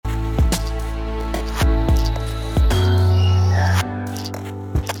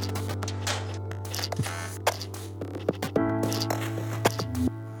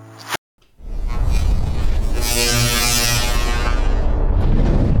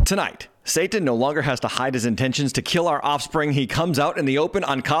Tonight, Satan no longer has to hide his intentions to kill our offspring. He comes out in the open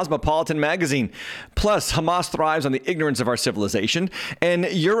on Cosmopolitan magazine. Plus, Hamas thrives on the ignorance of our civilization. And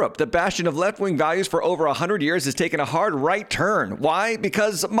Europe, the bastion of left-wing values for over 100 years, has taken a hard right turn. Why?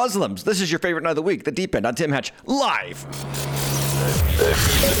 Because Muslims. This is your favorite night of the week, The Deep End on Tim Hatch, live.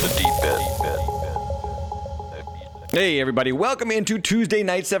 The Deep End. Hey everybody, welcome into Tuesday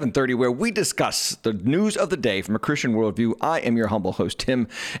night 7:30, where we discuss the news of the day from a Christian worldview. I am your humble host, Tim,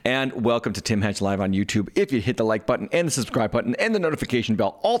 and welcome to Tim Hatch Live on YouTube. If you hit the like button and the subscribe button and the notification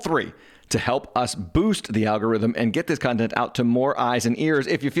bell, all three, to help us boost the algorithm and get this content out to more eyes and ears.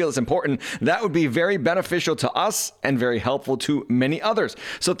 If you feel it's important, that would be very beneficial to us and very helpful to many others.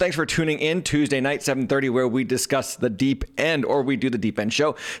 So thanks for tuning in Tuesday night, 7:30, where we discuss The Deep End, or we do The Deep End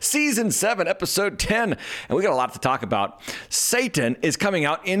Show, Season 7, Episode 10. And we got a lot to talk about. Satan is coming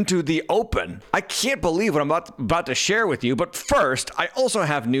out into the open. I can't believe what I'm about to share with you. But first, I also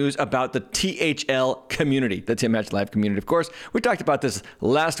have news about the THL community, the Tim Hatch Live community. Of course, we talked about this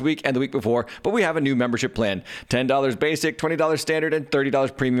last week and the week before, but we have a new membership plan. $10 basic, $20 standard, and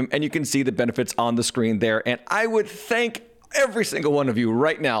 $30 premium, and you can see the benefits on the screen there. And I would thank every single one of you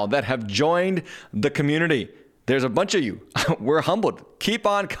right now that have joined the community. There's a bunch of you. We're humbled. Keep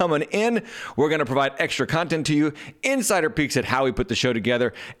on coming in. We're going to provide extra content to you, insider peeks at how we put the show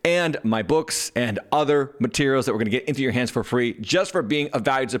together, and my books and other materials that we're going to get into your hands for free just for being a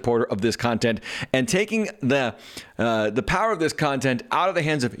valued supporter of this content and taking the power of this content out of the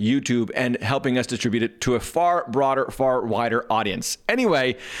hands of YouTube and helping us distribute it to a far broader, far wider audience.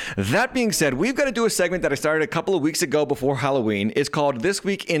 Anyway, that being said, we've got to do a segment that I started a couple of weeks ago before Halloween. It's called This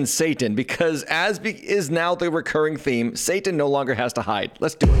Week in Satan, because as is now the recurring theme, Satan no longer has to hide.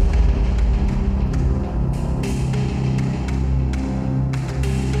 Let's do it.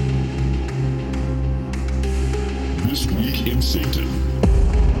 This Week in Satan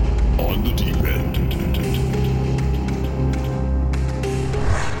on The Deep End.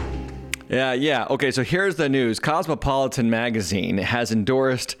 Yeah. Okay, so here's the news. Cosmopolitan magazine has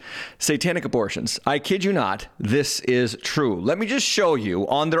endorsed satanic abortions. I kid you not, this is true. Let me just show you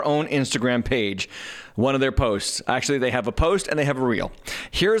on their own Instagram page one of their posts. Actually, they have a post and they have a reel.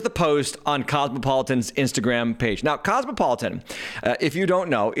 Here's the post on Cosmopolitan's Instagram page. Now, Cosmopolitan, if you don't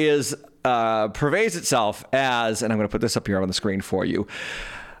know, is pervades itself as, and I'm going to put this up here on the screen for you,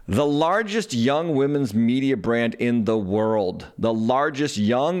 the largest young women's media brand in the world. The largest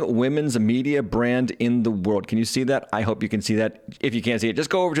young women's media brand in the world. Can you see that? I hope you can see that. If you can't see it, just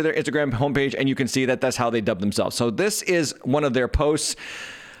go over to their Instagram homepage and you can see that that's how they dub themselves. So this is one of their posts.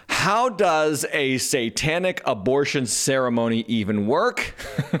 How does a satanic abortion ceremony even work?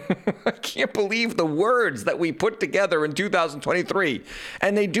 I can't believe the words that we put together in 2023.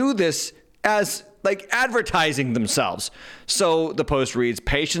 And they do this as like advertising themselves. So the post reads,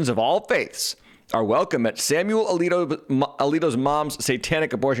 patients of all faiths are welcome at Samuel Alito's mom's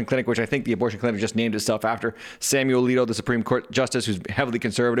satanic abortion clinic, which I think the abortion clinic just named itself after Samuel Alito, the Supreme Court justice who's heavily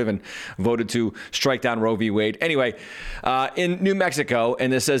conservative and voted to strike down Roe v. Wade. Anyway, in New Mexico,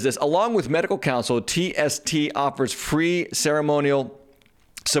 and this says this, along with medical counsel, TST offers free ceremonial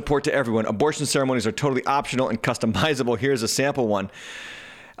support to everyone. Abortion ceremonies are totally optional and customizable. Here's a sample one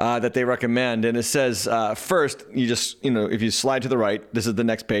that they recommend. And it says, first, you just, if you slide to the right, this is the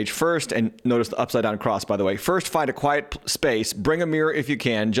next page. First, and notice the upside down cross, by the way. First, find a quiet space, bring a mirror if you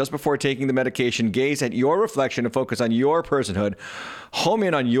can. Just before taking the medication, gaze at your reflection and focus on your personhood. Home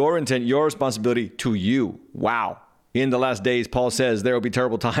in on your intent, your responsibility to you. Wow. In the last days, Paul says, there will be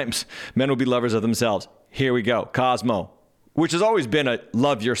terrible times. Men will be lovers of themselves. Here we go. Cosmo, which has always been a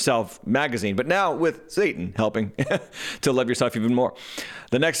love yourself magazine, but now with Satan helping to love yourself even more.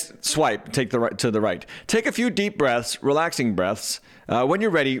 The next swipe, take the right to the right. Take a few deep breaths, relaxing breaths. When you're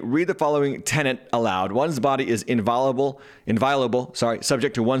ready, read the following tenet aloud. One's body is inviolable,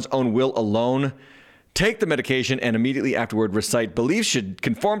 subject to one's own will alone. Take the medication and immediately afterward recite, beliefs should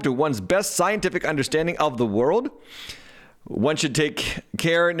conform to one's best scientific understanding of the world. One should take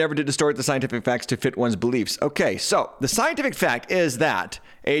care never to distort the scientific facts to fit one's beliefs. Okay, so the scientific fact is that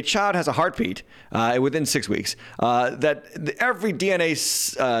a child has a heartbeat within 6 weeks, that every DNA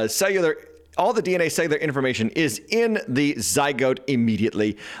all the DNA cellular information is in the zygote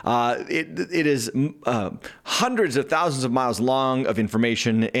immediately. It is hundreds of thousands of miles long of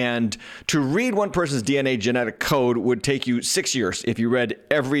information, and to read one person's DNA genetic code would take you 6 years if you read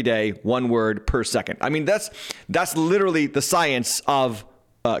every day 1 word per second. I mean, that's literally the science of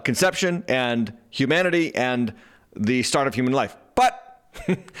conception and humanity and the start of human life. But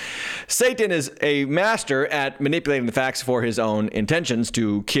Satan is a master at manipulating the facts for his own intentions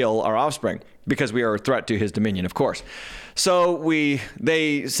to kill our offspring, because we are a threat to his dominion, of course. So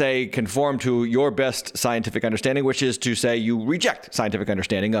they say conform to your best scientific understanding, which is to say you reject scientific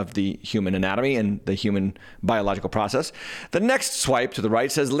understanding of the human anatomy and the human biological process. The next swipe to the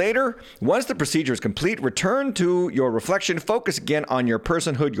right says later, once the procedure is complete, return to your reflection, focus again on your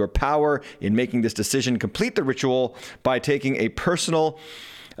personhood, your power in making this decision, complete the ritual by taking a personal,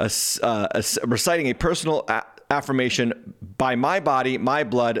 reciting a personal affirmation, by my body, my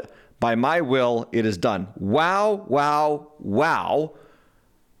blood, by my will, it is done. Wow, wow, wow.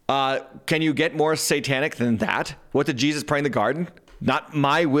 Can you get more satanic than that? What did Jesus pray in the garden? Not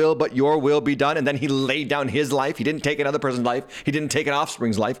my will, but your will be done. And then he laid down his life. He didn't take another person's life. He didn't take an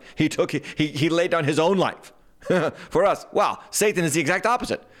offspring's life. He laid down his own life for us. Wow. Satan is the exact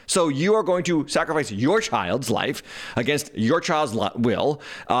opposite. So you are going to sacrifice your child's life against your child's will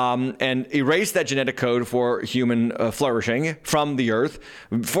and erase that genetic code for human flourishing from the earth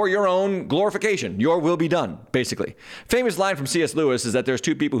for your own glorification. Your will be done, basically. Famous line from C.S. Lewis is that there's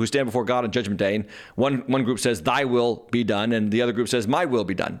two people who stand before God on Judgment Day. And one group says, thy will be done, and the other group says, my will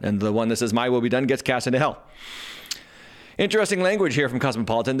be done. And the one that says, my will be done, gets cast into hell. Interesting language here from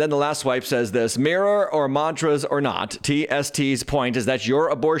Cosmopolitan. Then the last swipe says this: mirror or mantras or not, TST's point is that your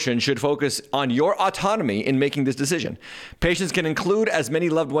abortion should focus on your autonomy in making this decision. Patients can include as many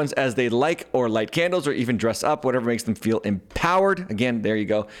loved ones as they like, or light candles, or even dress up, whatever makes them feel empowered. Again, there you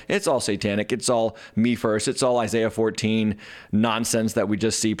go. It's all satanic. It's all me first. It's all Isaiah 14 nonsense that we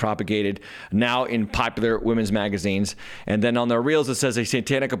just see propagated now in popular women's magazines. And then on their reels, it says a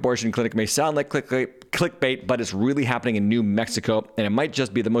satanic abortion clinic may sound like clickbait, but it's really happening in New Mexico, and it might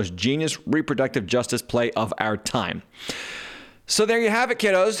just be the most genius reproductive justice play of our time. So there you have it,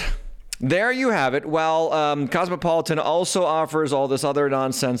 kiddos. There you have it. Well, Cosmopolitan also offers all this other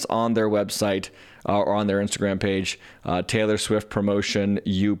nonsense on their website or on their Instagram page. Taylor Swift promotion,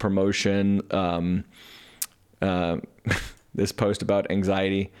 you promotion, this post about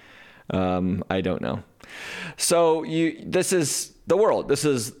anxiety. I don't know. So this is the world. This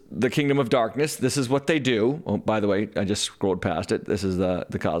is the kingdom of darkness. This is what they do. Oh, by the way, I just scrolled past it. This is the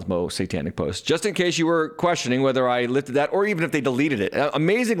Cosmo satanic post. Just in case you were questioning whether I lifted that or even if they deleted it.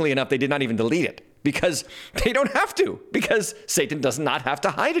 Amazingly enough, they did not even delete it because they don't have to, because Satan does not have to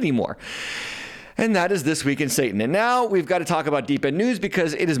hide anymore. And that is This Week in Satan. And now we've got to talk about Deep End News,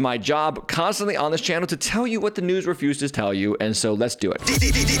 because it is my job constantly on this channel to tell you what the news refuses to tell you. And so let's do it.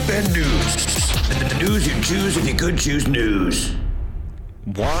 Deep End News. The news you choose if you could choose news.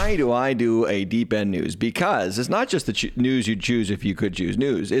 Why do I do a Deep End News? Because it's not just the news you'd choose if you could choose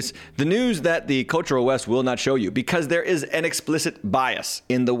news. It's the news that the cultural West will not show you, because there is an explicit bias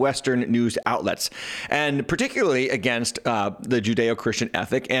in the Western news outlets, and particularly against the Judeo-Christian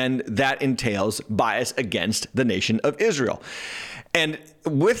ethic, and that entails bias against the nation of Israel. And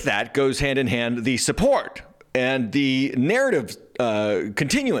with that goes hand in hand the support and the narrative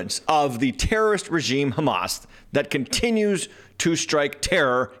continuance of the terrorist regime Hamas that continues to strike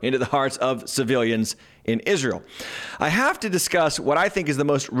terror into the hearts of civilians in Israel. I have to discuss what I think is the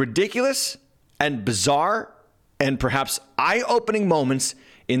most ridiculous and bizarre and perhaps eye-opening moments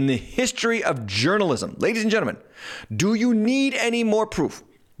in the history of journalism. Ladies and gentlemen, do you need any more proof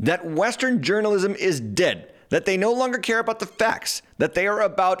that Western journalism is dead? That they no longer care about the facts, that they are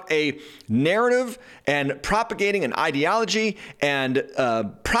about a narrative and propagating an ideology and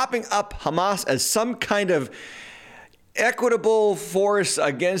propping up Hamas as some kind of equitable force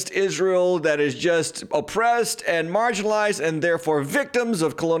against Israel that is just oppressed and marginalized and therefore victims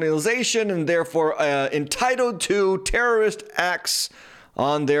of colonialization and therefore entitled to terrorist acts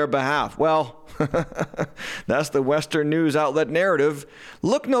on their behalf. Well, that's the Western news outlet narrative.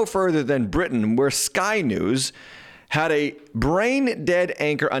 Look no further than Britain, where Sky News had a brain-dead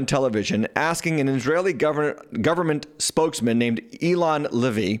anchor on television asking an Israeli government spokesman named Elon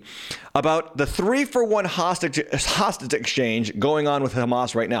Levy about the 3-for-1 hostage exchange going on with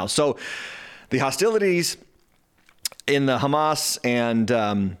Hamas right now. So the hostilities in the Hamas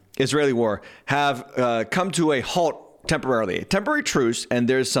and Israeli war have come to a halt temporarily, a temporary truce, and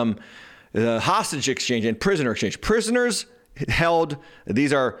there's some hostage exchange and prisoner exchange. Prisoners held,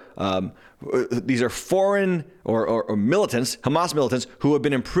 these are foreign or militants, Hamas militants, who have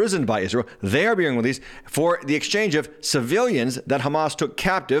been imprisoned by Israel. They are being released for the exchange of civilians that Hamas took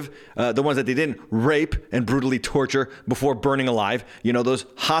captive, the ones that they didn't rape and brutally torture before burning alive. You know, those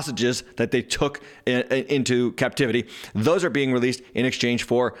hostages that they took into captivity. Those are being released in exchange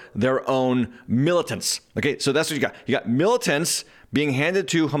for their own militants. Okay, so that's what you got. You got militants being handed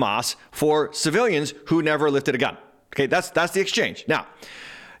to Hamas for civilians who never lifted a gun. Okay, that's the exchange. Now,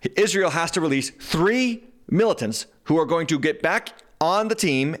 Israel has to release 3 militants who are going to get back on the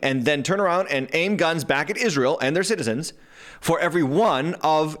team and then turn around and aim guns back at Israel and their citizens for every one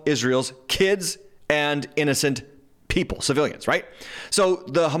of Israel's kids and innocent people, civilians, right? So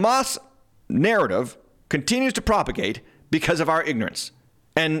the Hamas narrative continues to propagate because of our ignorance.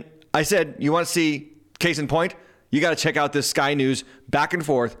 And I said, you want to see case in point? You got to check out this Sky News back and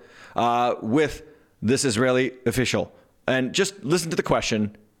forth with this Israeli official. And just listen to the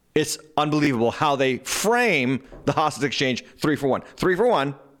question. It's unbelievable how they frame the hostage exchange 3 for 1. 3 for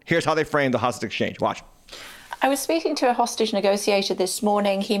 1. Here's how they frame the hostage exchange. Watch. I was speaking to a hostage negotiator this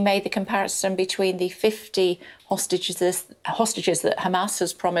morning. He made the comparison between the 50 hostages that Hamas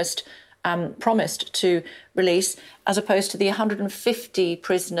has promised to release, as opposed to the 150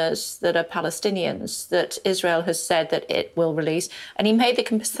 prisoners that are Palestinians that Israel has said that it will release. And he made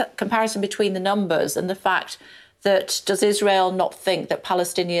the comparison between the numbers and the fact that does Israel not think that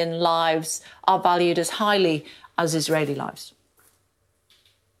Palestinian lives are valued as highly as Israeli lives?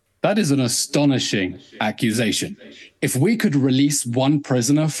 That is an astonishing accusation. If we could release one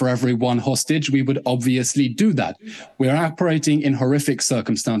prisoner for every one hostage, we would obviously do that. We're operating in horrific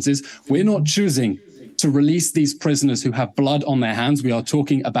circumstances. We're not choosing to release these prisoners who have blood on their hands. We are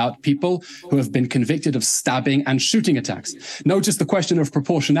talking about people who have been convicted of stabbing and shooting attacks. Notice the question of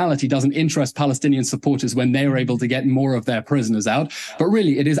proportionality doesn't interest Palestinian supporters when they are able to get more of their prisoners out. But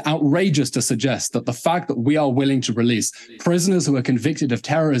really, it is outrageous to suggest that the fact that we are willing to release prisoners who are convicted of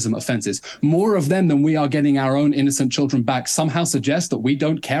terrorism offenses, more of them than we are getting our own innocent children back, somehow suggests that we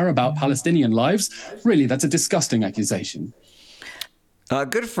don't care about Palestinian lives. Really, that's a disgusting accusation.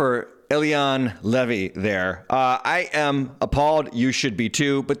 Good for Elian Levy there. I am appalled. You should be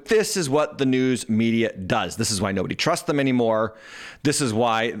too. But this is what the news media does. This is why nobody trusts them anymore. This is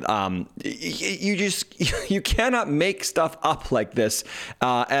why you cannot make stuff up like this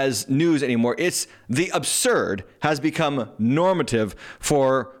as news anymore. It's the absurd has become normative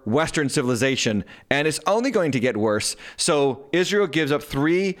for Western civilization, and it's only going to get worse. So Israel gives up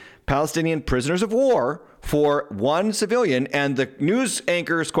 3 Palestinian prisoners of war for 1 civilian, and the news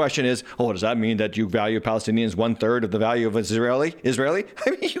anchor's question is, oh, does that mean that you value Palestinians 1/3 of the value of Israeli?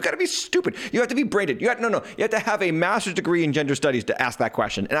 I mean, you got to be stupid. You have to be brained. You have to have a master's degree in gender studies to ask that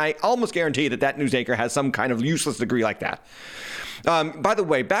question. And I almost guarantee that news anchor has some kind of useless degree like that. By the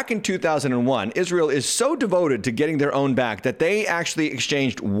way, back in 2001, Israel is so devoted to getting their own back that they actually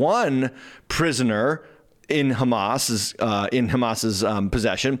exchanged 1 prisoner in Hamas's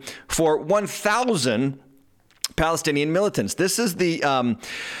possession for 1,000 Palestinian militants. This is the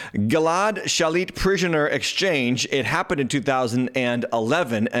Gilad Shalit prisoner exchange. It happened in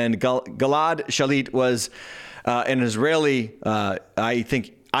 2011, and Gilad Shalit was an Israeli, I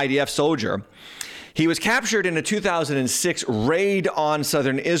think, IDF soldier. He was captured in a 2006 raid on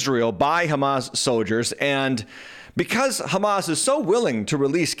southern Israel by Hamas soldiers, and because Hamas is so willing to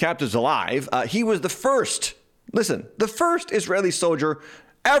release captives alive, he was the first Israeli soldier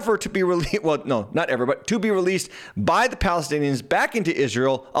ever to be released. Well, no, not ever, but to be released by the Palestinians back into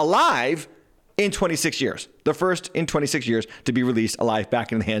Israel alive in 26 years. The first in 26 years to be released alive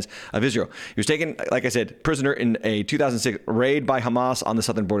back in the hands of Israel. He was taken, like I said, prisoner in a 2006 raid by Hamas on the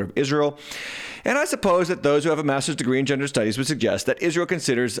southern border of Israel. And I suppose that those who have a master's degree in gender studies would suggest that Israel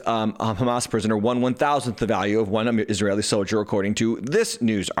considers a Hamas prisoner 1/1000th the value of 1 Israeli soldier, according to this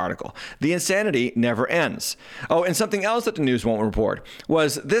news article. The insanity never ends. Oh, and something else that the news won't report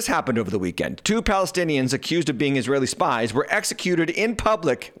was this happened over the weekend. 2 Palestinians accused of being Israeli spies were executed in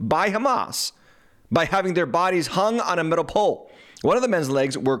public by Hamas by having their bodies hung on a metal pole. One of the men's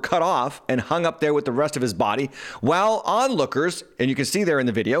legs were cut off and hung up there with the rest of his body, while onlookers, and you can see there in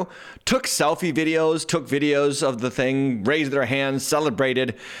the video, took selfie videos, took videos of the thing, raised their hands,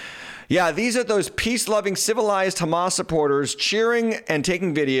 celebrated. Yeah, these are those peace-loving, civilized Hamas supporters cheering and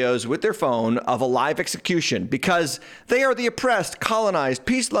taking videos with their phone of a live execution because they are the oppressed, colonized,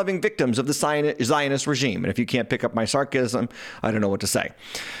 peace-loving victims of the Zionist regime. And if you can't pick up my sarcasm, I don't know what to say.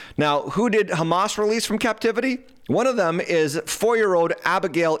 Now, who did Hamas release from captivity? One of them is 4-year-old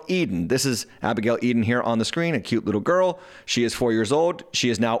Abigail Eden. This is Abigail Eden here on the screen, a cute little girl. She is 4 years old. She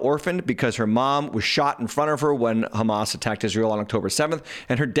is now orphaned because her mom was shot in front of her when Hamas attacked Israel on October 7th,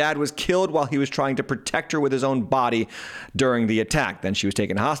 and her dad was killed while he was trying to protect her with his own body during the attack. Then she was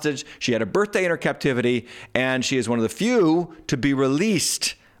taken hostage. She had a birthday in her captivity, and she is one of the few to be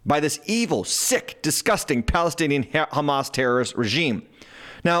released by this evil, sick, disgusting Palestinian Hamas terrorist regime.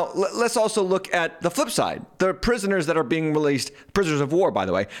 Now, let's also look at the flip side. The prisoners that are being released, prisoners of war, by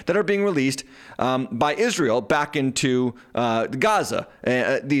the way, that are being released by Israel back into Gaza.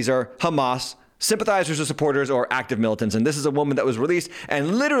 These are Hamas sympathizers or supporters or active militants. And this is a woman that was released.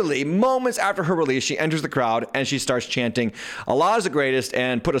 And literally moments after her release, she enters the crowd and she starts chanting, "Allah is the greatest,"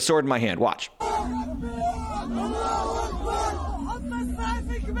 and "Put a sword in my hand." Watch.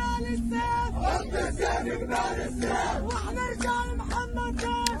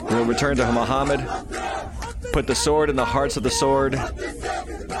 We'll return to Muhammad. Put the sword in the hearts of the sword.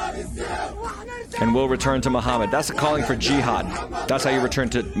 And we'll return to Muhammad. That's a calling for jihad. That's how you return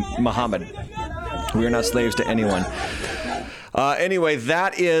to Muhammad. We are not slaves to anyone. Anyway,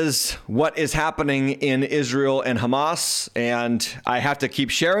 that is what is happening in Israel and Hamas. And I have to keep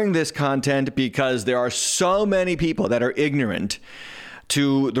sharing this content because there are so many people that are ignorant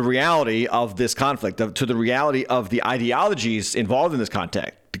to the reality of this conflict, to the reality of the ideologies involved in this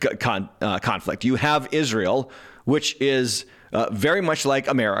conflict. You have Israel, which is very much like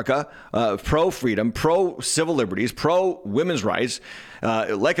America, pro-freedom, pro-civil liberties, pro-women's rights,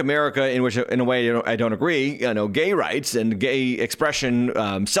 like America, in a way I don't agree. Gay rights and gay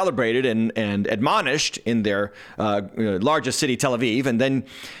expression celebrated and admonished in their largest city, Tel Aviv, and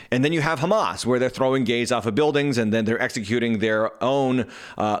then you have Hamas, where they're throwing gays off of buildings, and then they're executing their own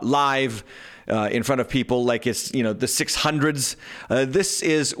live in front of people like it's, the 600s. This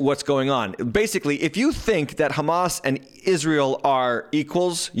is what's going on. Basically, if you think that Hamas and Israel are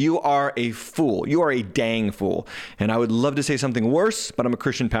equals, you are a fool. You are a dang fool. And I would love to say something worse, but I'm a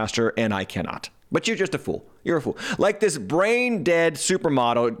Christian pastor and I cannot. But you're just a fool. You're a fool. Like this brain-dead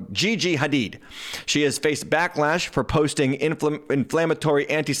supermodel, Gigi Hadid. She has faced backlash for posting inflammatory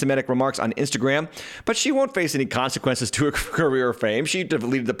anti-Semitic remarks on Instagram, but she won't face any consequences to her career or fame. She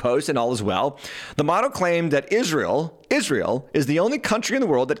deleted the post and all is well. The model claimed that Israel is the only country in the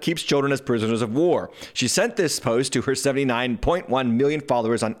world that keeps children as prisoners of war. She sent this post to her 79.1 million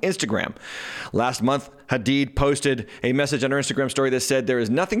followers on Instagram. Last month, Hadid posted a message on her Instagram story that said there is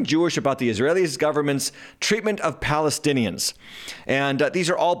nothing Jewish about the Israeli government's treatment of Palestinians. And these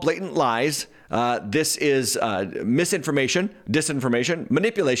are all blatant lies. This is misinformation, disinformation,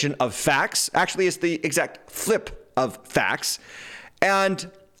 manipulation of facts. Actually, it's the exact flip of facts. And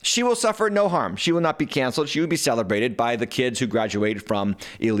she will suffer no harm. She will not be canceled. She will be celebrated by the kids who graduated from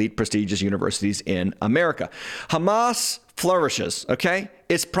elite, prestigious universities in America. Hamas flourishes, okay?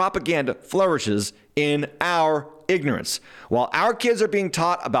 Its propaganda flourishes in our ignorance. While our kids are being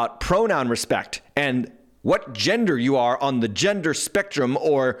taught about pronoun respect and what gender you are on the gender spectrum,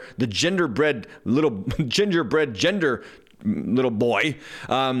 or the gingerbread little boy,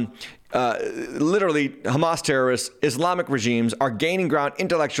 literally Hamas terrorists, Islamic regimes are gaining ground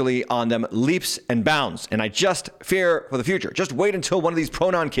intellectually on them leaps and bounds. And I just fear for the future. Just wait until one of these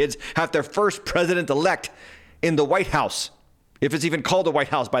pronoun kids have their first president-elect in the White House, if it's even called the White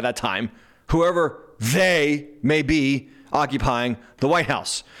House by that time, whoever they may be occupying the White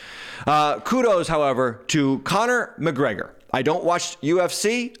House. Kudos, however, to Conor McGregor. I don't watch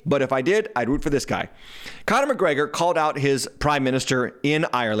UFC, but if I did, I'd root for this guy. Conor McGregor called out his prime minister in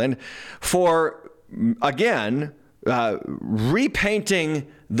Ireland for, again, repainting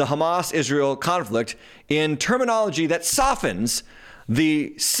the Hamas-Israel conflict in terminology that softens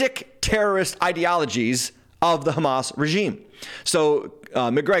the sick terrorist ideologies of the Hamas regime. So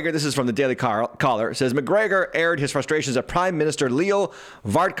McGregor, this is from the Daily Caller, says McGregor aired his frustrations at Prime Minister Leo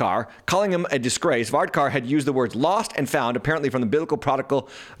Varadkar, calling him a disgrace. Varadkar had used the words lost and found, apparently from the biblical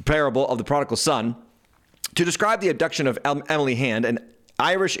parable of the prodigal son, to describe the abduction of Emily Hand, an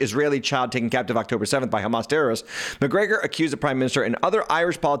Irish-Israeli child taken captive October 7th by Hamas terrorists. McGregor accused the Prime Minister and other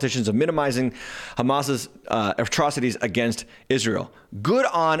Irish politicians of minimizing Hamas's atrocities against Israel. Good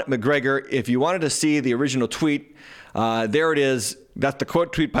on McGregor. If you wanted to see the original tweet, there it is. That's the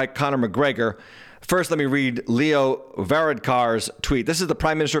quote tweet by Conor McGregor. First, let me read Leo Varadkar's tweet. This is the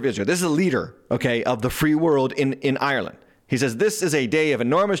Prime Minister of Israel. This is a leader, okay, of the free world in Ireland. He says, "This is a day of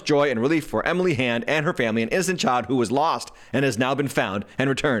enormous joy and relief for Emily Hand and her family, an innocent child who was lost and has now been found and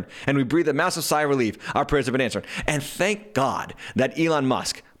returned. And we breathe a massive sigh of relief. Our prayers have been answered." And thank God that Elon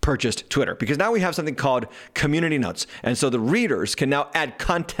Musk purchased Twitter, because now we have something called community notes. And so the readers can now add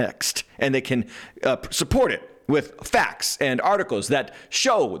context and they can support it with facts and articles that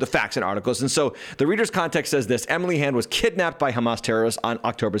show the facts and articles. And so the reader's context says this: Emily Hand was kidnapped by Hamas terrorists on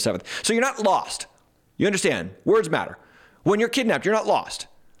October 7th. So you're not lost. You understand? Words matter. When you're kidnapped, you're not lost.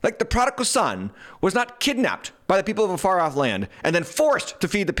 Like the prodigal son was not kidnapped by the people of a far-off land and then forced to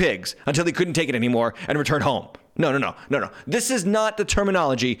feed the pigs until he couldn't take it anymore and return home. No. This is not the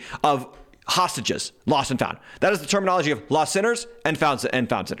terminology of hostages, lost and found. That is the terminology of lost sinners and found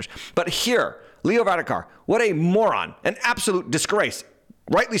sinners. But here, Leo Varadkar, what a moron, an absolute disgrace.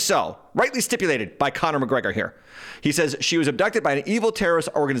 rightly so, rightly stipulated by Conor McGregor here. He says she was abducted by an evil terrorist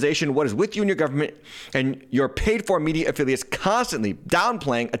organization. What is with you and your government and your paid-for media affiliates constantly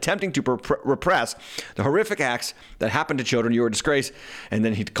downplaying, attempting to repress the horrific acts that happened to children? You are a disgrace. And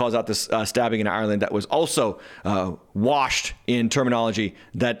then he calls out this stabbing in Ireland that was also washed in terminology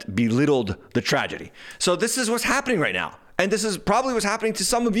that belittled the tragedy. So this is what's happening right now. And this is probably what's happening to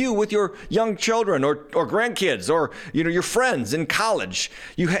some of you with your young children or grandkids or your friends in college.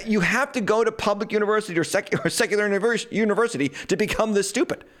 You have to go to public university or secular university to become this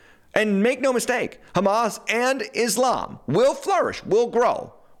stupid. And make no mistake, Hamas and Islam will flourish, will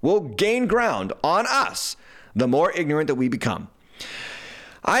grow, will gain ground on us the more ignorant that we become.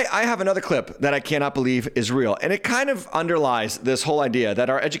 I have another clip that I cannot believe is real, and it kind of underlies this whole idea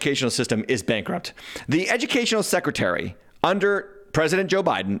that our educational system is bankrupt. The educational secretary under President Joe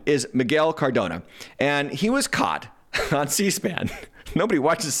Biden is Miguel Cardona, and he was caught on C-SPAN. Nobody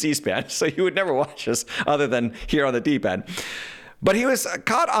watches C-SPAN, so you would never watch this other than here on the deep end. But he was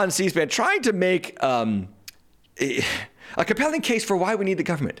caught on C-SPAN trying to make a compelling case for why we need the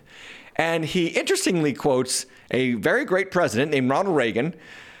government. And he interestingly quotes a very great president named Ronald Reagan.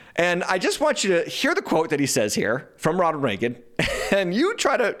 And I just want you to hear the quote that he says here from Ronald Reagan. And you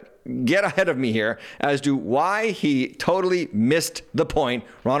try to get ahead of me here as to why he totally missed the point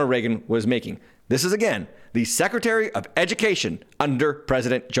Ronald Reagan was making. This is, again, the Secretary of Education under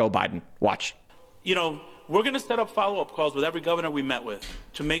President Joe Biden. Watch. We're going to set up follow-up calls with every governor we met with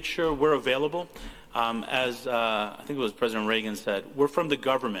to make sure we're available. As I think it was President Reagan said, we're from the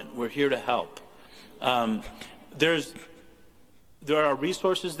government. We're here to help. There are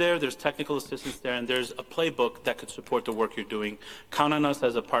resources there, there's technical assistance there, and there's a playbook that could support the work you're doing. Count on us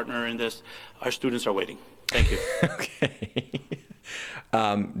as a partner in this. Our students are waiting. Thank you. Okay.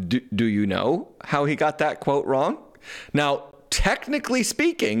 Do you know how he got that quote wrong? Now, technically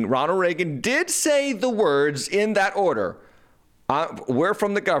speaking, Ronald Reagan did say the words in that order. We're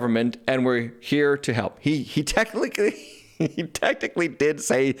from the government and we're here to help. He technically did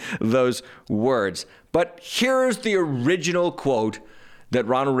say those words. But here's the original quote that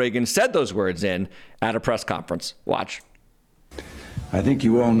Ronald Reagan said those words in at a press conference. Watch. I think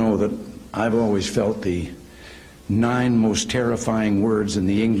you all know that I've always felt the 9 most terrifying words in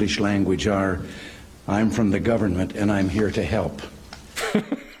the English language are, I'm from the government and I'm here to help.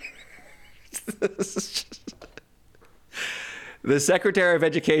 The Secretary of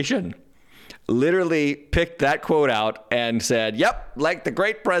Education literally picked that quote out and said, yep, like the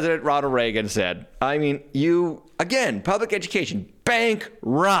great President Ronald Reagan said. I mean, again, public education,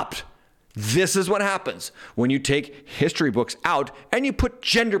 bankrupt. This is what happens when you take history books out and you put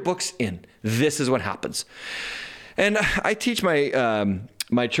gender books in. This is what happens. And I teach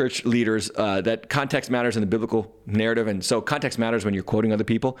my church leaders that context matters in the biblical narrative. And so context matters when you're quoting other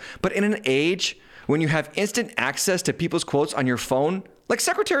people. But in an age when you have instant access to people's quotes on your phone, like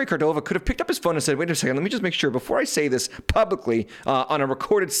Secretary Cardona could have picked up his phone and said, wait a second, let me just make sure before I say this publicly on a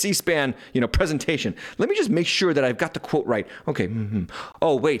recorded C-SPAN presentation, let me just make sure that I've got the quote right. Okay.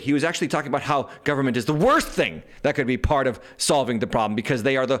 Oh, wait, he was actually talking about how government is the worst thing that could be part of solving the problem because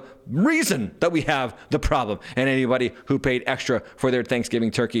they are the reason that we have the problem. And anybody who paid extra for their Thanksgiving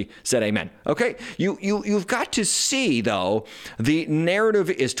turkey said amen. Okay. You've got to see, though, the narrative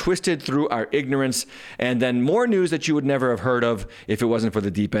is twisted through our ignorance, and then more news that you would never have heard of if it wasn't for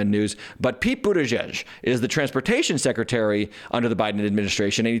the deep end news. But Pete Buttigieg is the transportation secretary under the Biden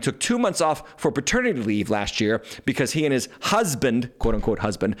administration, and he took 2 months off for paternity leave last year because he and his husband, quote unquote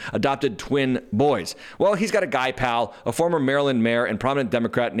husband, adopted twin boys. Well, he's got a guy pal, a former Maryland mayor and prominent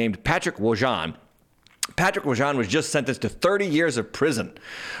Democrat named Patrick Wojahn. Patrick Wojahn was just sentenced to 30 years of prison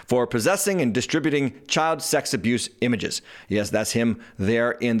for possessing and distributing child sex abuse images. Yes, that's him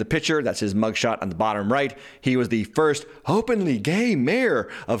there in the picture. That's his mugshot on the bottom right. He was the first openly gay mayor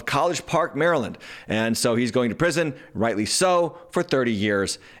of College Park, Maryland. And so he's going to prison, rightly so, for 30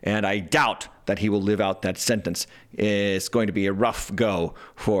 years. And I doubt that he will live out that sentence. It's going to be a rough go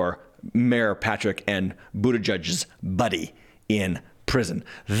for Mayor Patrick and Buttigieg's buddy in prison.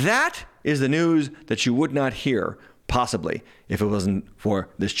 That is the news that you would not hear, possibly, if it wasn't for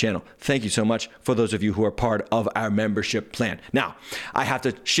this channel. Thank you so much for those of you who are part of our membership plan. Now, I have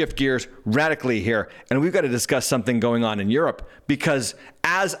to shift gears radically here, and we've got to discuss something going on in Europe, because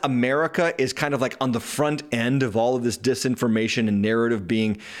as America is kind of like on the front end of all of this disinformation and narrative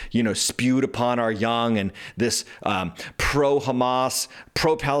being, spewed upon our young, and this pro-Hamas,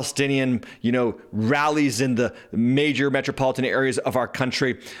 pro-Palestinian, rallies in the major metropolitan areas of our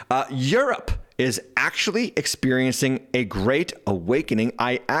country, Europe is actually experiencing a great awakening.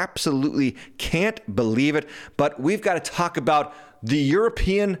 I absolutely can't believe it, but we've got to talk about the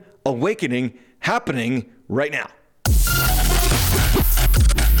European awakening happening right now.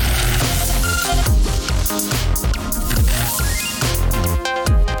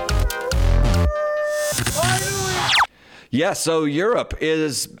 Yes, so Europe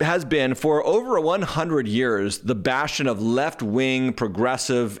has been for over 100 years the bastion of left-wing,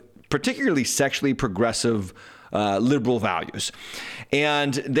 progressive, particularly sexually progressive liberal values.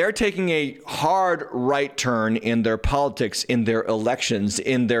 And they're taking a hard right turn in their politics, in their elections,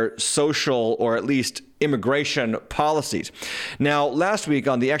 in their social or at least immigration policies. Now, last week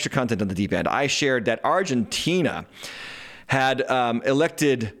on the Extra Content on the Deep End, I shared that Argentina had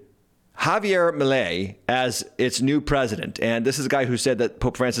elected Javier Milei as its new president. And this is a guy who said that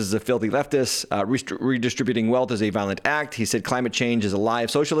Pope Francis is a filthy leftist. Redistributing wealth is a violent act. He said climate change is a lie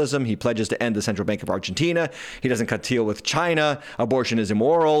of socialism. He pledges to end the Central Bank of Argentina. He doesn't cut deal with China. Abortion is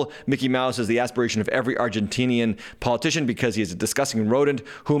immoral. Mickey Mouse is the aspiration of every Argentinian politician because he is a disgusting rodent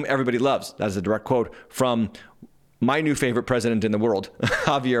whom everybody loves. That is a direct quote from my new favorite president in the world,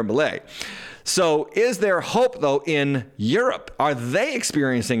 Javier Milei. So is there hope, though, in Europe? Are they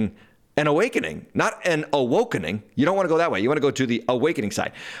experiencing an awakening, not an awakening? You don't want to go that way. You want to go to the awakening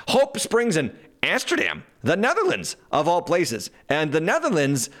side. Hope springs in Amsterdam, the Netherlands, of all places. And the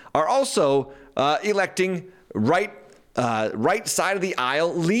Netherlands are also electing right side of the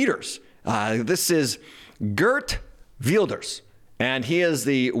aisle leaders. This is Geert Wilders, and he is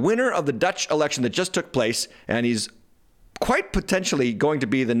the winner of the Dutch election that just took place, and he's quite potentially going to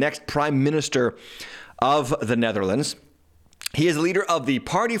be the next prime minister of the Netherlands. He is leader of the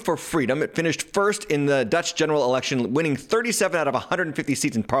Party for Freedom. It finished first in the Dutch general election, winning 37 out of 150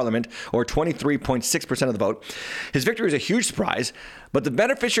 seats in parliament, or 23.6% of the vote. His victory is a huge surprise, but the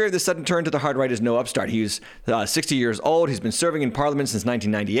beneficiary of this sudden turn to the hard right is no upstart. He's 60 years old. He's been serving in parliament since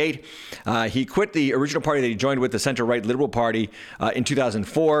 1998. He quit the original party that he joined with, the center-right Liberal Party, in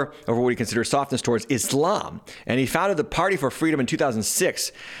 2004 over what he considers softness towards Islam. And he founded the Party for Freedom in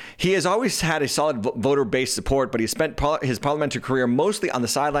 2006. He has always had a solid voter-based support, but he spent his parliamentary career mostly on the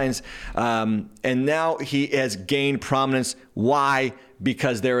sidelines, and now he has gained prominence. Why?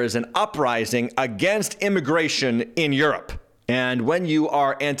 Because there is an uprising against immigration in Europe. And when you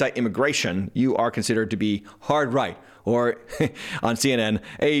are anti-immigration, you are considered to be hard right, or on CNN,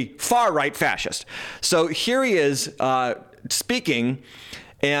 a far-right fascist. So here he is speaking,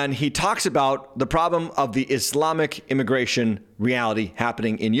 and he talks about the problem of the Islamic immigration reality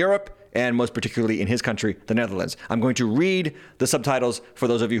happening in Europe, and most particularly in his country, the Netherlands. I'm going to read the subtitles for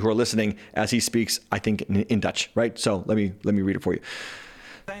those of you who are listening as he speaks, I think, in Dutch, right? So let me read it for you.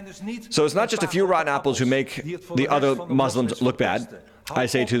 So it's not just a few rotten apples who make the other Muslims look bad. I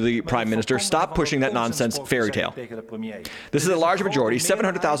say to the Prime Minister, stop pushing that nonsense fairy tale. This is a large majority,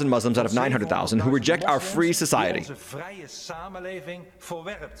 700,000 Muslims out of 900,000, who reject our free society.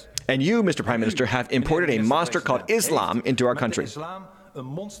 And you, Mr. Prime Minister, have imported a monster called Islam into our country,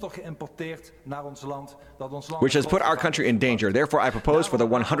 which has put our country in danger. Therefore, I propose for the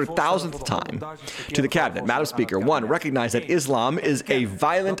 100,000th time to the Cabinet, Madam Speaker, 1, recognize that Islam is a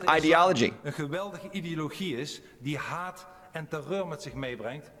violent ideology. En terreur met zich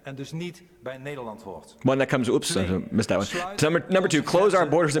meebrengt en dus niet bij Nederland hoort. One that comes, oops, missed that one. Number 2, close our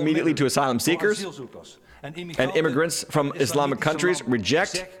borders immediately to asylum seekers and immigrants from Islamic countries,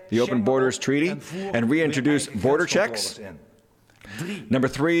 reject the Open Borders Treaty, and reintroduce border checks. Number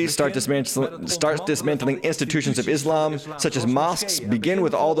 3, start dismantling institutions of Islam, such as mosques. Begin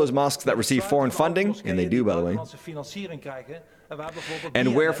with all those mosques that receive foreign funding, and they do, by the way.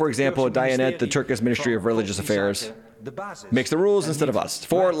 And where, for example, Diyanet, the Turkish Ministry of Religious Affairs, makes the rules instead of us.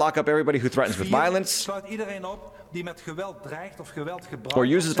 4, lock up everybody who threatens with violence or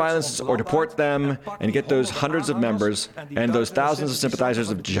uses violence, or deport them, and get those hundreds of members and those thousands of sympathizers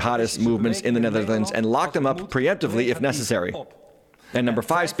of jihadist movements in the Netherlands and lock them up preemptively if necessary. And number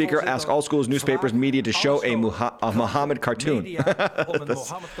 5, Speaker, ask all schools, newspapers, media to show a Muhammad cartoon.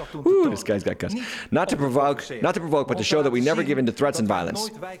 This guy's got guts. Not to provoke, but to show that we never give in to threats and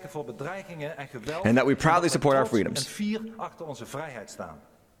violence, and that we proudly support our freedoms.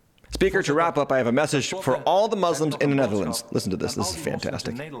 Speaker, to wrap up, I have a message for all the Muslims in the Netherlands. Listen to this. This is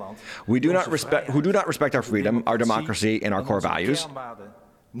fantastic. Who do not respect our freedom, our democracy, and our core values,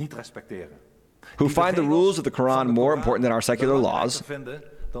 who find the rules of the Quran more important than our secular laws.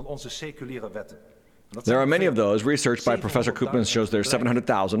 There are many of those. Research by Professor Koopmans shows there's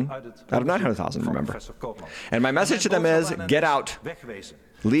 700,000 out of 900,000, remember. And my message to them is, get out.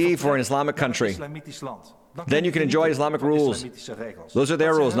 Leave for an Islamic country. then you can enjoy Islamic rules. Those are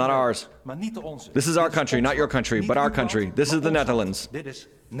their rules, not ours. This is our country, not your country, but our country. This is the Netherlands.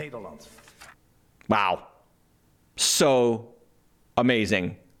 Wow. So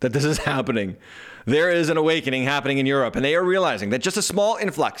amazing that this is happening. There is an awakening happening in Europe, and they are realizing that just a small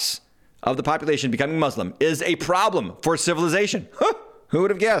influx of the population becoming Muslim is a problem for civilization. Huh, who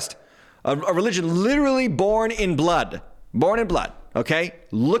would have guessed? A religion literally born in blood. Born in blood, okay?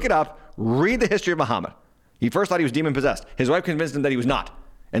 Look it up. Read the history of Muhammad. He first thought he was demon-possessed. His wife convinced him that he was not.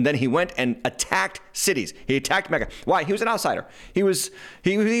 And then he went and attacked cities. He attacked Mecca. Why? He was an outsider. He was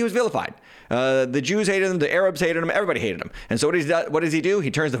vilified. The Jews hated him. The Arabs hated him. Everybody hated him. And so what does he do? He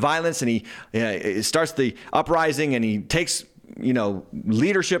turns to violence, and he starts the uprising, and he takes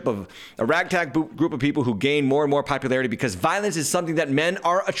leadership of a ragtag group of people who gain more and more popularity because violence is something that men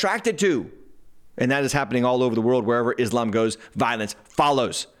are attracted to. And that is happening all over the world. Wherever Islam goes, violence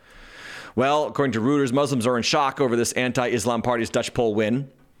follows. Well, according to Reuters, Muslims are in shock over this anti-Islam party's Dutch poll win.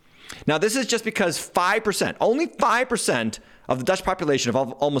 Now, this is just because only 5% of the Dutch population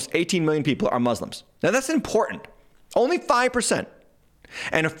of almost 18 million people are Muslims. Now, that's important. Only 5%.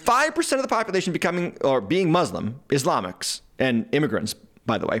 And if 5% of the population being Muslim, Islamics, and immigrants,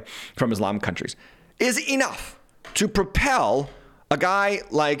 by the way, from Islamic countries, is enough to propel a guy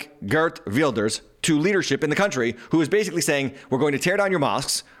like Geert Wilders to leadership in the country, who is basically saying, we're going to tear down your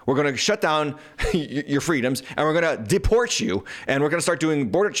mosques, we're going to shut down your freedoms, and we're going to deport you, and we're going to start doing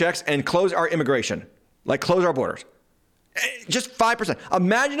border checks and close our immigration, like close our borders. Just 5%.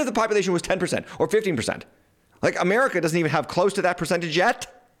 Imagine if the population was 10% or 15%. Like, America doesn't even have close to that percentage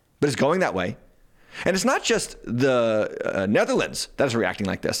yet, but it's going that way. And it's not just the Netherlands that is reacting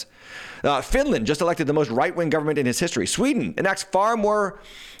like this. Finland just elected the most right-wing government in its history. Sweden enacts far more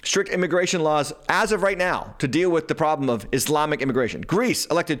strict immigration laws as of right now to deal with the problem of Islamic immigration. Greece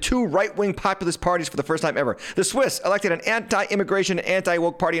elected 2 right-wing populist parties for the first time ever. The Swiss elected an anti-immigration and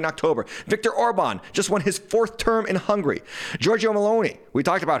anti-woke party in October. Viktor Orban just won his 4th term in Hungary. Giorgia Meloni, we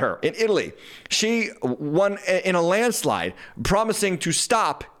talked about her, in Italy. She won in a landslide, promising to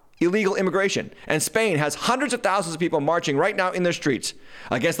stop illegal immigration. And Spain has hundreds of thousands of people marching right now in their streets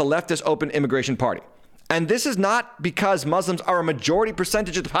against the leftist open immigration party. And this is not because Muslims are a majority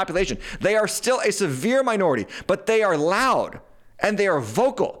percentage of the population. They are still a severe minority, but they are loud, and they are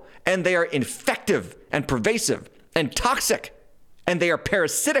vocal, and they are infective and pervasive and toxic, and they are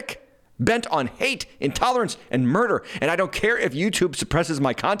parasitic, bent on hate, intolerance, and murder. And I don't care if YouTube suppresses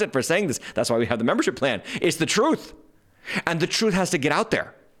my content for saying this. That's why we have the membership plan. It's the truth. And the truth has to get out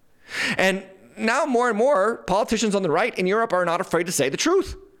there. And now more and more politicians on the right in Europe are not afraid to say the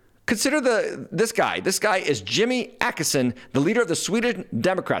truth. Consider this guy. This guy is Jimmy Åkesson, the leader of the Sweden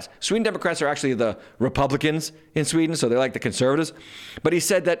Democrats. Sweden Democrats are actually the Republicans in Sweden, so they're like the conservatives. But he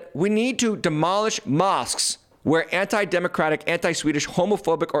said that we need to demolish mosques where anti-democratic, anti-Swedish,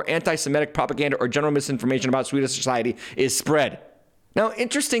 homophobic, or anti-Semitic propaganda or general misinformation about Swedish society is spread. Now,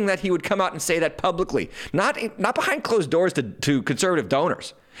 interesting that he would come out and say that publicly, not behind closed doors to conservative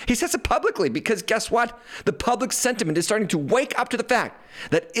donors. He says it publicly because guess what? The public sentiment is starting to wake up to the fact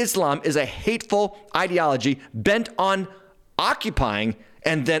that Islam is a hateful ideology bent on occupying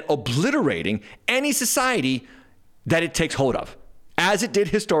and then obliterating any society that it takes hold of, as it did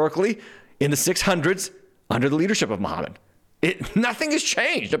historically in the 600s under the leadership of Muhammad. Nothing has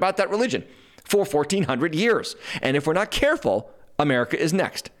changed about that religion for 1,400 years. And if we're not careful, America is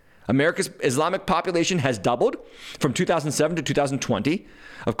next. America's Islamic population has doubled from 2007 to 2020.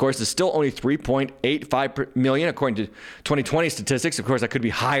 Of course, it's still only 3.85 million according to 2020 statistics. Of course, that could be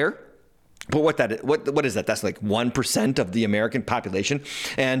higher. But what is that? That's like 1% of the American population.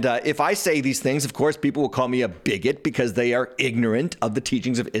 And if I say these things, of course, people will call me a bigot because they are ignorant of the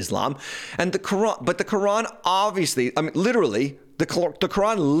teachings of Islam and the Quran. But the Quran, obviously, literally, the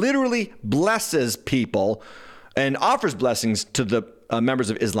Quran literally blesses people and offers blessings to the members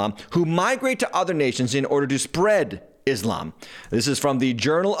of Islam who migrate to other nations in order to spread Islam. This is from the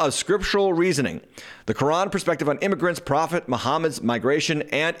Journal of Scriptural Reasoning, the Quran perspective on immigrants, Prophet Muhammad's migration,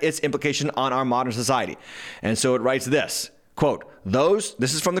 and its implication on our modern society. And so it writes this, quote, this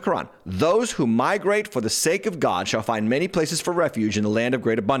is from the Quran, those who migrate for the sake of God shall find many places for refuge in the land of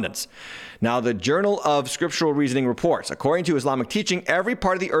great abundance. Now, the Journal of Scriptural Reasoning reports, according to Islamic teaching, every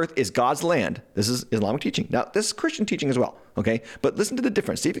part of the earth is God's land. This is Islamic teaching. Now, this is Christian teaching as well, okay? But listen to the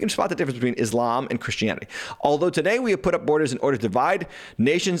difference. See if you can spot the difference between Islam and Christianity. Although today we have put up borders in order to divide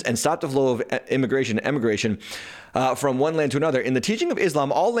nations and stop the flow of immigration and emigration from one land to another, in the teaching of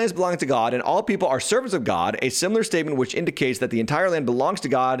Islam, all lands belong to God and all people are servants of God. A similar statement which indicates that the entire land belongs to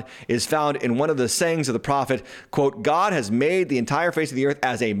God is found in one of the sayings of the Prophet, quote, God has made the entire face of the earth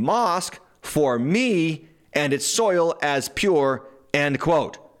as a mosque for me and its soil as pure, end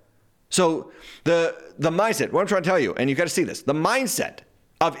quote. So the mindset, what I'm trying to tell you, and you've got to see this, the mindset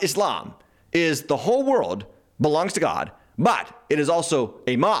of Islam is the whole world belongs to God, but it is also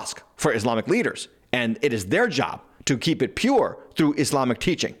a mosque for Islamic leaders, and it is their job to keep it pure through Islamic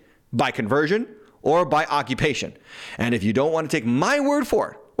teaching, by conversion or by occupation. And if you don't want to take my word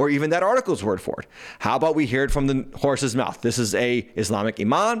for it, or even that article's word for it, how about we hear it from the horse's mouth? This is a Islamic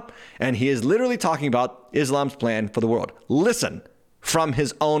imam, and he is literally talking about Islam's plan for the world. Listen from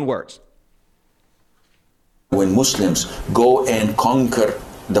his own words. When Muslims go and conquer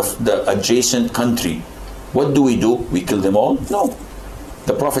the adjacent country, what do? We kill them all? No.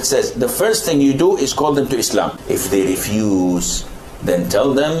 The Prophet says, the first thing you do is call them to Islam. If they refuse, then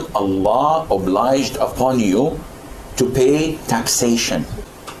tell them Allah obliged upon you to pay taxation.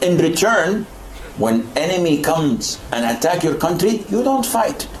 In return, when enemy comes and attack your country, you don't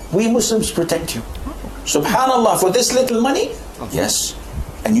fight. We Muslims protect you. Subhanallah, for this little money? Yes.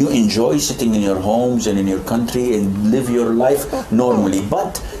 And you enjoy sitting in your homes and in your country and live your life normally.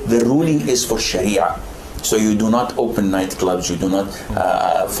 But the ruling is for Sharia. So you do not open nightclubs, you do not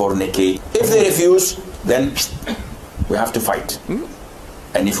fornicate. If they refuse, then we have to fight.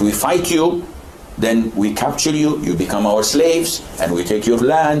 And if we fight you, then we capture you, you become our slaves, and we take your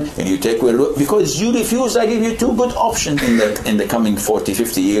land, and you take because you refuse. I give you two good options in the coming 40,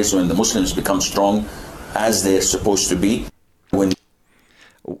 50 years when the Muslims become strong as they're supposed to be. When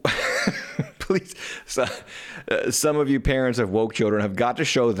Please, some of you parents of woke children have got to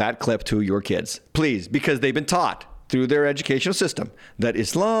show that clip to your kids. Please, because they've been taught through their educational system that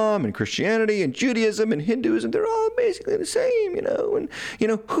Islam and Christianity and Judaism and Hinduism, they're all basically the same, and,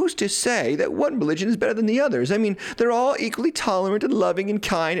 who's to say that one religion is better than the others? I mean, they're all equally tolerant and loving and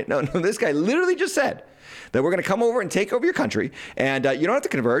kind. No, this guy literally just said that we're going to come over and take over your country, and you don't have to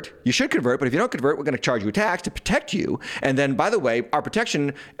convert. You should convert, but if you don't convert, we're going to charge you a tax to protect you. And then, by the way, our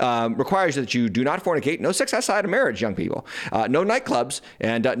protection requires that you do not fornicate, no sex outside of marriage, young people, no nightclubs,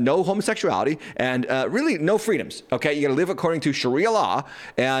 and no homosexuality, and really no freedoms. Okay, you got to live according to Sharia law,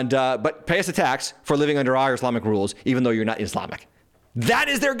 and but pay us a tax for living under our Islamic rules, even though you're not Islamic. That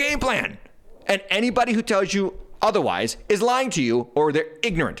is their game plan. And anybody who tells you otherwise is lying to you, or they're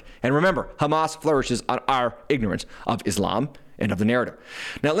ignorant. And remember, Hamas flourishes on our ignorance of Islam and of the narrative.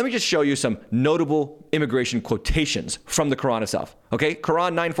 Now, let me just show you some notable immigration quotations from the Quran itself. Okay,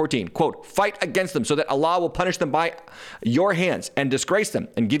 Quran 9:14, quote, "Fight against them so that Allah will punish them by your hands and disgrace them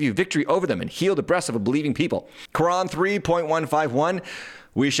and give you victory over them and heal the breasts of a believing people." Quran 3.151,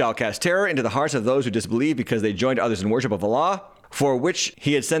 "We shall cast terror into the hearts of those who disbelieve because they joined others in worship of Allah, for which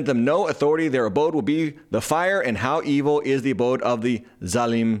he had sent them no authority. Their abode will be the fire, and how evil is the abode of the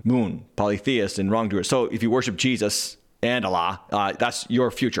Zalimun," polytheists and wrongdoers. So if you worship Jesus and Allah, that's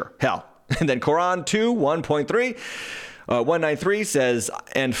your future, hell. And then Quran 2:1.3, 193 says,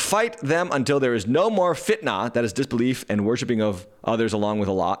 "And fight them until there is no more fitna," that is disbelief and worshiping of others along with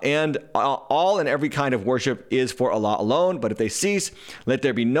Allah, "and all and every kind of worship is for Allah alone. But if they cease, let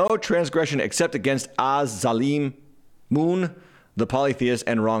there be no transgression except against Az-Zalimun, the polytheists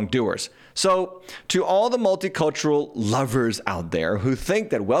and wrongdoers." So to all the multicultural lovers out there who think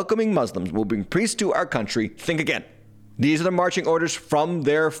that welcoming Muslims will bring peace to our country, think again. These are the marching orders from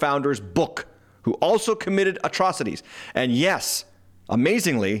their founder's book, who also committed atrocities. And yes,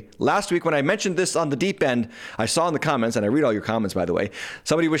 amazingly, last week when I mentioned this on the deep end, I saw in the comments, and I read all your comments, by the way,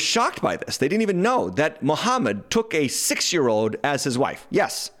 somebody was shocked by this. They didn't even know that Muhammad took a 6-year-old as his wife.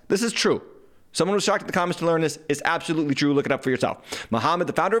 Yes, this is true. Someone was shocked in the comments to learn this. It's absolutely true. Look it up for yourself. Muhammad,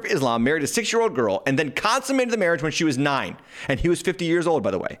 the founder of Islam, married a 6-year-old girl and then consummated the marriage when she was 9. And he was 50 years old,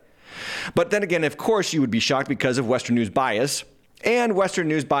 by the way. But then again, of course, you would be shocked because of Western news bias and Western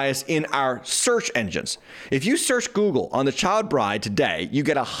news bias in our search engines. If you search Google on the child bride today, you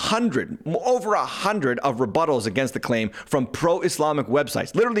get over 100 of rebuttals against the claim from pro-Islamic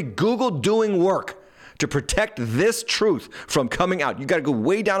websites. Literally Google doing work to protect this truth from coming out. You got to go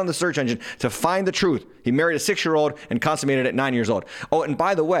way down on the search engine to find the truth. He married a 6-year-old and consummated at 9 years old. Oh, and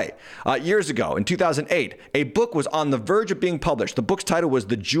by the way, years ago, in 2008, a book was on the verge of being published. The book's title was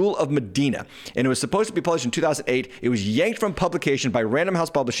The Jewel of Medina, and it was supposed to be published in 2008. It was yanked from publication by Random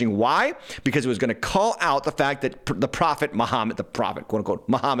House Publishing. Why? Because it was going to call out the fact that the prophet Muhammad, quote unquote,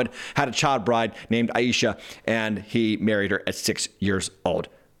 Muhammad, had a child bride named Aisha, and he married her at 6 years old.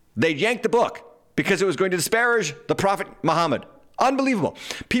 They yanked the book because it was going to disparage the prophet Muhammad. Unbelievable.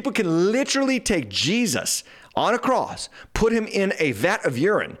 People can literally take Jesus on a cross, put him in a vat of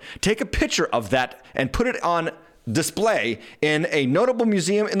urine, take a picture of that and put it on display in a notable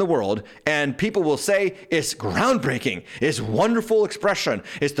museum in the world, and people will say it's groundbreaking, it's wonderful expression,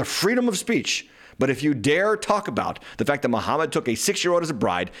 it's the freedom of speech. But if you dare talk about the fact that Muhammad took a 6-year-old as a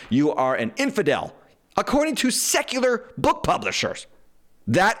bride, you are an infidel, according to secular book publishers.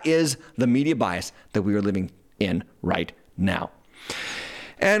 That is the media bias that we are living in right now.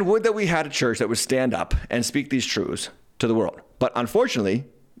 And would that we had a church that would stand up and speak these truths to the world. But unfortunately,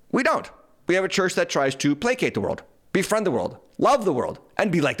 we don't. We have a church that tries to placate the world, befriend the world, love the world,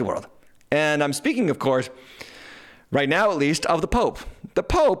 and be like the world. And I'm speaking, of course, right now at least, of the Pope. The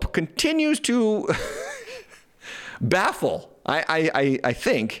Pope continues to baffle, I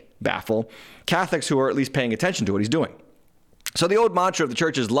think, baffle Catholics who are at least paying attention to what he's doing. So the old mantra of the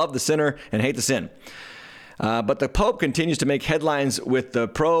church is love the sinner and hate the sin. But the Pope continues to make headlines with the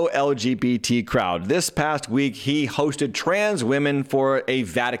pro-LGBT crowd. This past week, he hosted trans women for a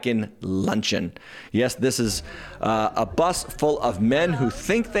Vatican luncheon. Yes, this is a bus full of men who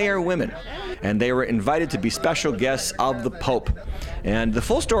think they are women, and they were invited to be special guests of the Pope. And the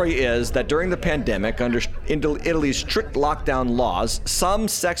full story is that during the pandemic, under Italy's strict lockdown laws, some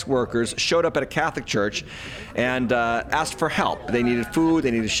sex workers showed up at a Catholic church and asked for help. They needed food,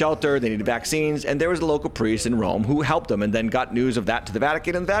 they needed shelter, they needed vaccines, and there was a local priest in Rome who helped them and then got news of that to the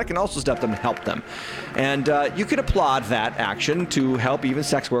Vatican, and the Vatican also stepped up and helped them. And you could applaud that action to help even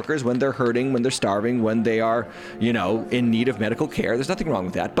sex workers when they're hurting, when they're starving, when they are, in need of medical care. There's nothing wrong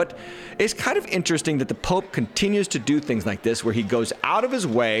with that. But it's kind of interesting that the Pope continues to do things like this, where he goes out of his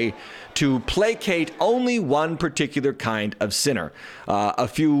way to placate only one particular kind of sinner. A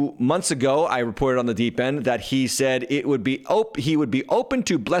few months ago, I reported on the Deep End that he said he would be open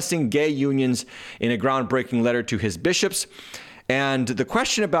to blessing gay unions in a groundbreaking letter to his bishops. And the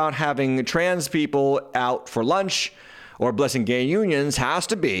question about having trans people out for lunch or blessing gay unions has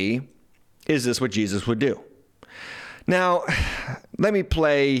to be, is this what Jesus would do? Now, let me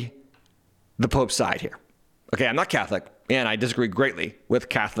play the Pope's side here. Okay, I'm not Catholic, and I disagree greatly with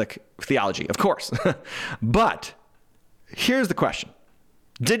Catholic theology, of course. But here's the question.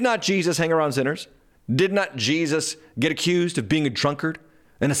 Did not Jesus hang around sinners? Did not Jesus get accused of being a drunkard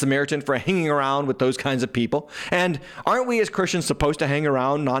and a Samaritan for hanging around with those kinds of people? And aren't we as Christians supposed to hang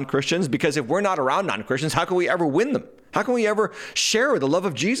around non-Christians? Because if we're not around non-Christians, how can we ever win them? How can we ever share the love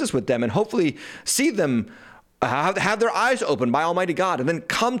of Jesus with them and hopefully see them have their eyes opened by Almighty God and then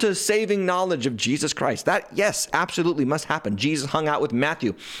come to saving knowledge of Jesus Christ? That, yes, absolutely must happen. Jesus hung out with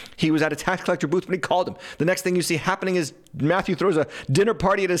Matthew. He was at a tax collector booth when he called him. The next thing you see happening is Matthew throws a dinner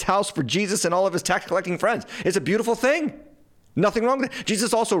party at his house for Jesus and all of his tax collecting friends. It's a beautiful thing. Nothing wrong with it.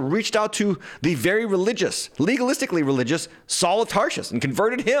 Jesus also reached out to the very religious, legalistically religious Saul of Tarsus and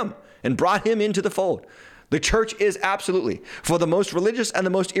converted him and brought him into the fold. The church is absolutely for the most religious and the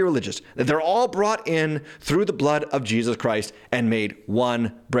most irreligious. They're all brought in through the blood of Jesus Christ and made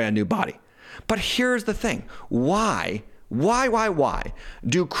one brand new body. But here's the thing. Why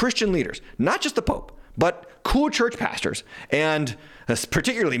do Christian leaders, not just the Pope, but cool church pastors and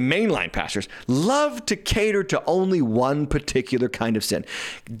particularly mainline pastors, love to cater to only one particular kind of sin?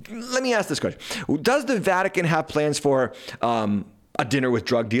 Let me ask this question. Does the Vatican have plans for a dinner with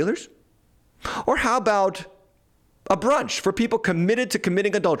drug dealers? Or how about a brunch for people committed to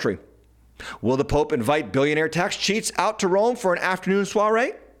committing adultery? Will the Pope invite billionaire tax cheats out to Rome for an afternoon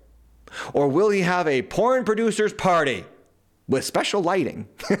soiree? Or will he have a porn producers party with special lighting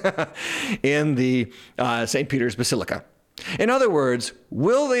in the St. Peter's Basilica? In other words,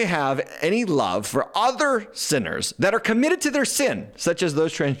 will they have any love for other sinners that are committed to their sin, such as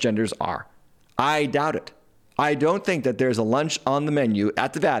those transgenders are? I doubt it. I don't think that there's a lunch on the menu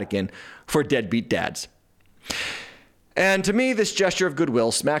at the Vatican for deadbeat dads. And to me, this gesture of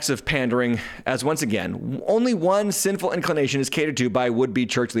goodwill smacks of pandering, as once again, only one sinful inclination is catered to by would-be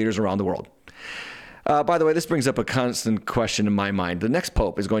church leaders around the world. By the way, this brings up a constant question in my mind. The next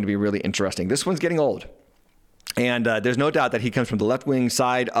Pope is going to be really interesting. This one's getting old. And there's no doubt that he comes from the left-wing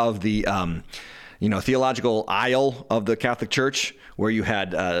side of the theological aisle of the Catholic Church, where you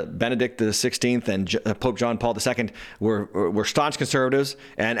had Benedict XVI and Pope John Paul II were staunch conservatives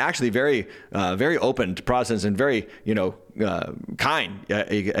and actually very open to Protestants and very kind,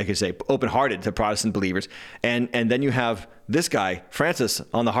 I could say, open-hearted to Protestant believers. And then you have this guy Francis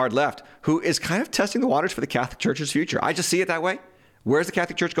on the hard left, who is kind of testing the waters for the Catholic Church's future. I just see it that way. Where's the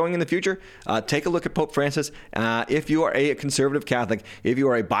Catholic Church going in the future? Take a look at Pope Francis. If you are a conservative Catholic, if you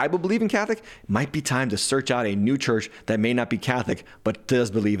are a Bible-believing Catholic, it might be time to search out a new church that may not be Catholic, but does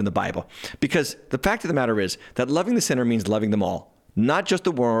believe in the Bible. Because the fact of the matter is that loving the sinner means loving them all, not just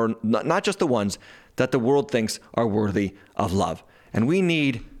the ones that the world thinks are worthy of love. And we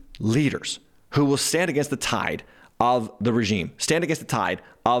need leaders who will stand against the tide of the regime, stand against the tide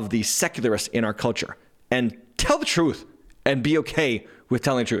of the secularists in our culture, and tell the truth. And be okay with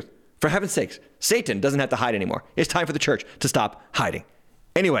telling the truth. For heaven's sakes, Satan doesn't have to hide anymore. It's time for the church to stop hiding.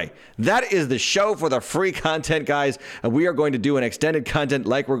 Anyway, that is the show for the free content, guys. We are going to do an extended content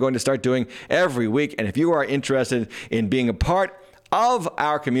like we're going to start doing every week. And if you are interested in being a part of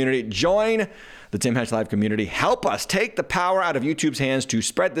our community, join the Tim Hatch Live community. Help us take the power out of YouTube's hands to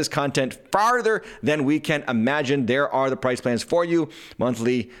spread this content farther than we can imagine. There are the price plans for you.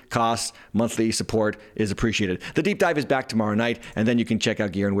 Monthly costs, monthly support is appreciated. The deep dive is back tomorrow night, and then you can check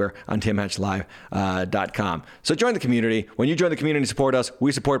out Gear and Wear on timhatchlive.com. So join the community. When you join the community and support us,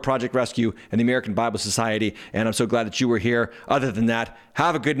 we support Project Rescue and the American Bible Society, and I'm so glad that you were here. Other than that,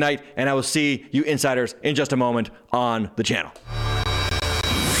 have a good night, and I will see you insiders in just a moment on the channel.